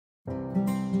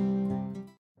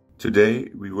Today,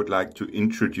 we would like to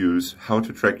introduce how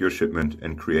to track your shipment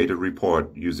and create a report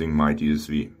using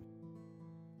myDSV.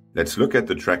 Let's look at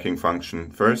the tracking function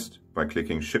first by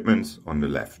clicking Shipments on the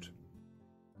left.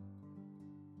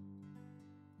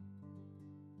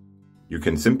 You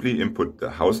can simply input the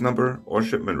house number or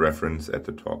shipment reference at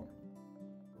the top.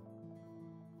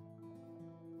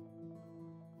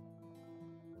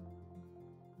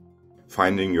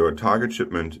 Finding your target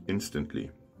shipment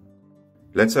instantly.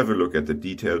 Let's have a look at the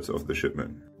details of the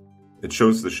shipment. It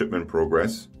shows the shipment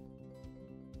progress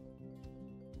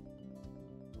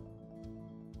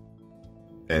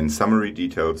and summary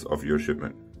details of your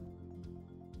shipment.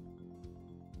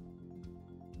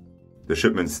 The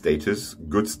shipment status,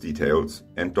 goods details,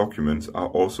 and documents are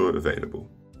also available.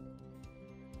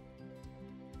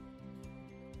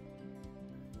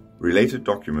 Related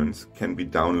documents can be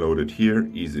downloaded here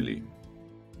easily.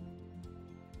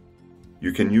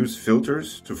 You can use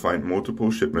filters to find multiple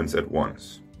shipments at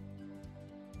once.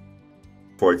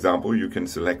 For example, you can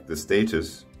select the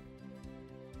status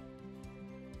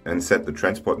and set the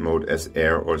transport mode as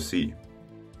air or sea.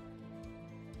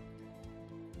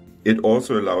 It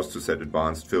also allows to set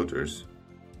advanced filters,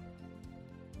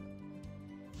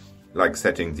 like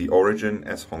setting the origin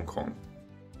as Hong Kong.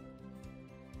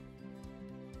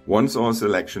 Once all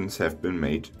selections have been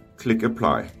made, click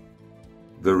Apply.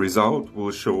 The result will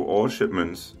show all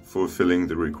shipments fulfilling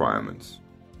the requirements.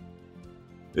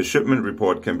 A shipment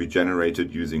report can be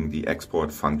generated using the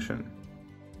export function.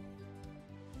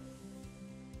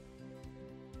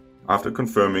 After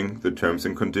confirming the terms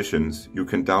and conditions, you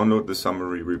can download the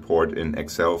summary report in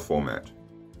Excel format.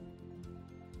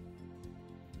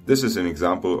 This is an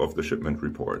example of the shipment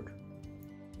report.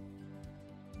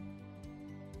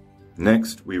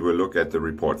 Next, we will look at the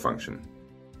report function.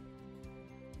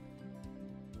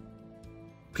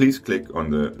 Please click on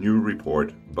the New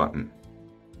Report button.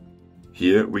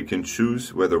 Here we can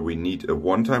choose whether we need a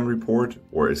one-time report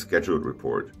or a scheduled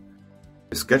report.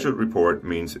 A scheduled report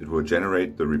means it will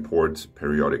generate the reports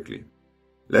periodically.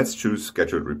 Let's choose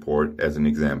Scheduled Report as an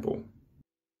example.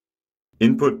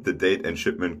 Input the date and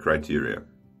shipment criteria.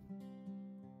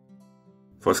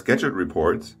 For scheduled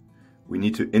reports, we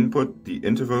need to input the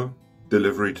interval,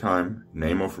 delivery time,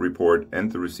 name of report,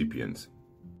 and the recipients.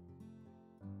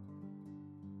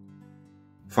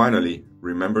 Finally,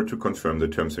 remember to confirm the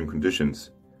terms and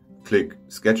conditions. Click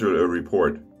Schedule a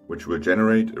report, which will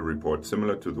generate a report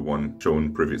similar to the one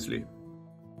shown previously.